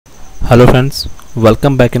Hello friends,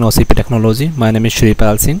 welcome back in OCP Technology. My name is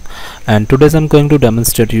Shripal Singh and today I'm going to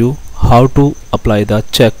demonstrate you how to apply the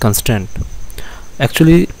check constraint.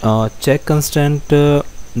 Actually check constraint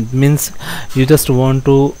means you just want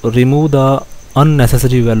to remove the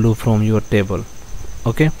unnecessary value from your table.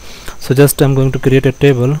 Okay, so just I'm going to create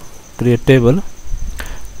table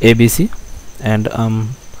ABC, and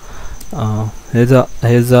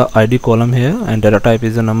here's a ID column here, and data type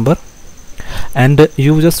is a number, and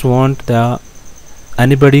you just want the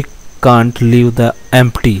anybody can't leave the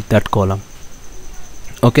empty that column.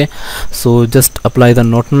 Okay, so just apply the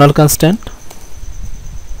not null constraint.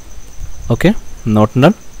 Okay, not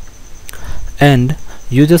null, and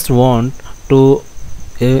you just want to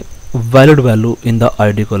a valid value in the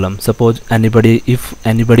ID column. Suppose if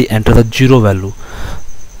anybody enter the 0 value,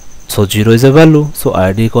 so 0 is a value, so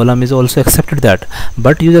ID column is also accepted that,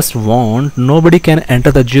 but you just want nobody can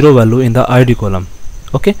enter the 0 value in the ID column.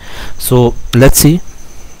 Okay, so let's see.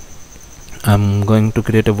 I'm going to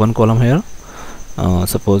create one column here.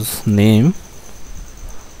 Suppose name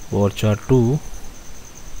varchar2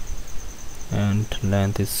 and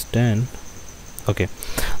length is 10. Okay,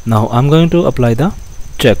 now I'm going to apply the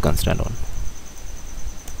check constraint on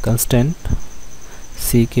constraint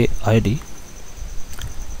ckid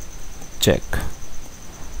check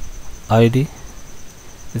id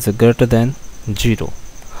is a greater than 0.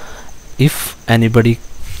 If anybody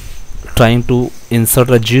trying to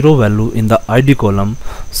insert a 0 value in the ID column,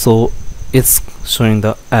 so it's showing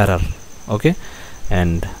the error. Okay,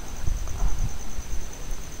 and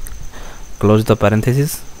close the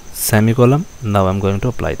parenthesis, semicolon. Now I'm going to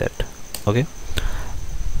apply that. Okay,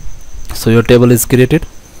 so your table is created,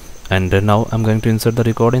 and now I'm going to insert the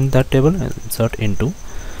record in that table and insert into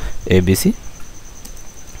ABC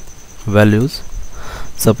values.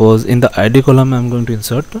 Suppose in the ID column I'm going to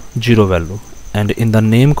insert 0 value, and in the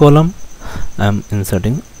name column I'm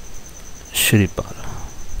inserting Shripal.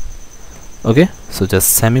 Okay, so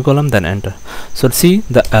just semicolon, then enter. So see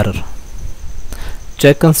the error,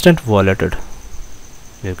 check constraint violated,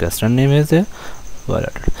 your constraint name is there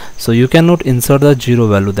violated. So you cannot insert the 0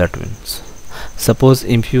 value. That means suppose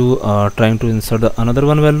if you are trying to insert the another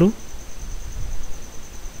one value,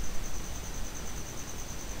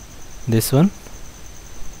 this one,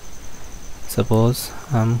 suppose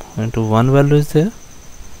I'm going to 1 value is there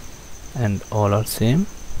and all are same,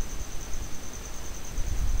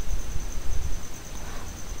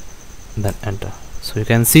 then enter. So you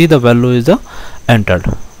can see the value is entered.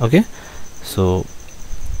 Okay, so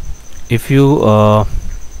if you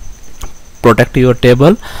protect your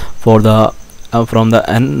table for the from the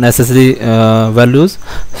unnecessary values,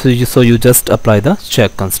 so you just apply the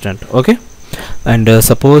check constraint. Okay, and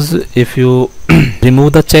suppose if you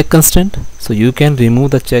remove the check constraint, so you can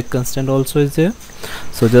remove the check constraint also is there.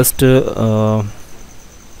 So just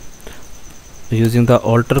using the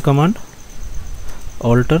alter command,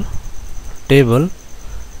 alter table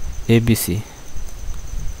ABC,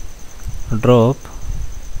 drop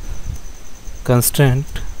constraint,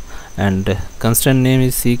 and constraint name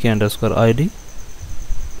is ck underscore id,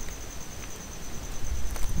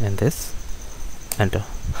 and this, enter.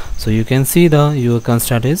 So you can see your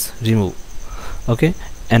constraint is removed. Okay,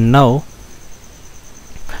 and now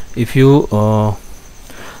if you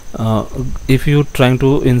trying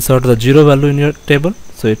to insert the 0 value in your table,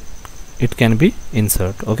 so it can be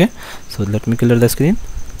insert. Okay, so let me clear the screen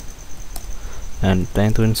and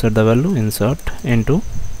trying to insert the value, insert into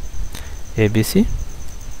ABC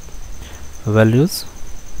values,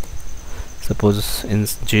 suppose in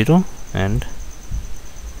 0 and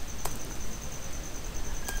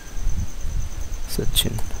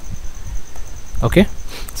Sachin. Okay,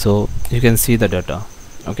 so you can see the data.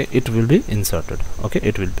 Okay, it will be inserted. Okay,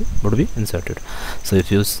 it would be inserted. So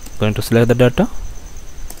if you going to select the data,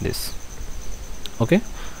 this. Okay,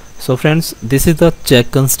 so friends, this is the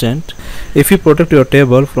check constraint. If you protect your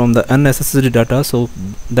table from the unnecessary data, so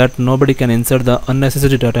that nobody can insert the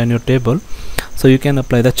unnecessary data in your table, so you can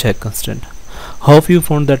apply the check constraint. Hope you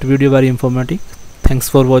found that video very informative. Thanks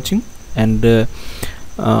for watching, and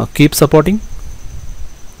keep supporting.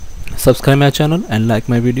 Subscribe my channel and like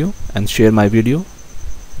my video and share my video.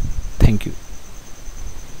 Thank you.